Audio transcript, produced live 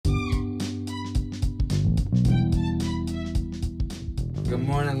Good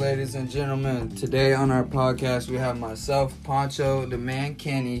morning, ladies and gentlemen. Today on our podcast, we have myself, Poncho, the man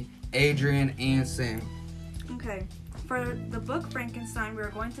Kenny, Adrian, and Sam. Okay, for the book Frankenstein, we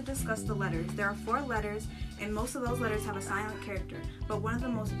are going to discuss the letters. There are 4 letters, and most of those letters have a silent character. But one of the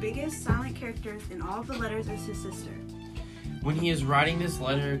most biggest silent characters in all of the letters is his sister. When he is writing this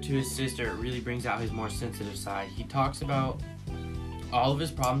letter to his sister, it really brings out his more sensitive side. He talks about all of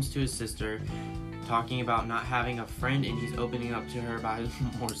his problems to his sister, talking about not having a friend, and he's opening up to her about his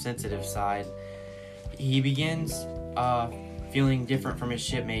more sensitive side. He begins feeling different from his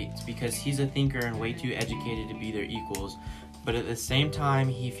shipmates because he's a thinker and way too educated to be their equals, but at the same time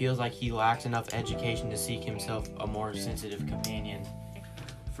he feels like he lacks enough education to seek himself a more sensitive companion.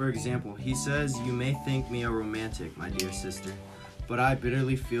 For example, he says, "You may think me a romantic, my dear sister, but I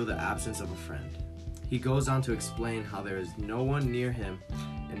bitterly feel the absence of a friend." He goes on to explain how there is no one near him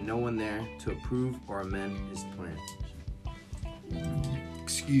and no one there to approve or amend his plan.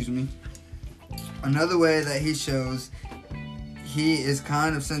 Excuse me. Another way that he shows he is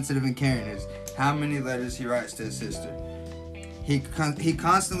kind of sensitive and caring is how many letters he writes to his sister. He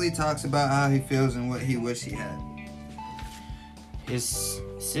constantly talks about how he feels and what he wished he had. His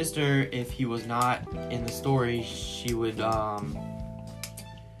sister, if he was not in the story, she would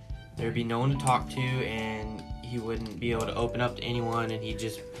there'd be no one to talk to, and he wouldn't be able to open up to anyone, and he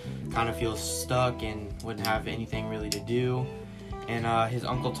just kind of feels stuck and wouldn't have anything really to do. And his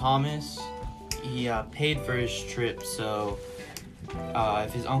Uncle Thomas, he paid for his trip, so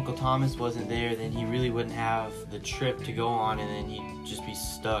if his Uncle Thomas wasn't there, then he really wouldn't have the trip to go on, and then he'd just be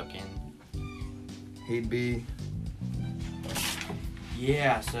stuck. And He'd be...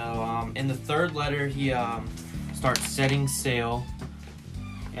 Yeah, so in the third letter, he starts setting sail,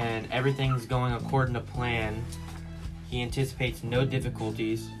 and everything's going according to plan. He anticipates no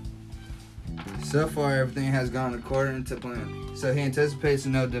difficulties. So far, everything has gone according to plan, so he anticipates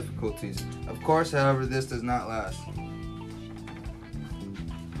no difficulties. Of course, however, this does not last.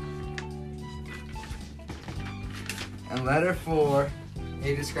 In letter 4,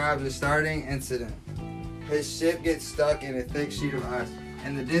 he describes the starting incident. His ship gets stuck in a thick sheet of ice.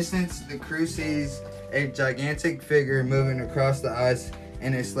 In the distance, the crew sees a gigantic figure moving across the ice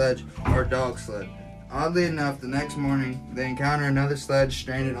in a sledge or dog sled. Oddly enough, the next morning, they encounter another sledge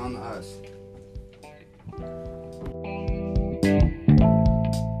stranded on the ice.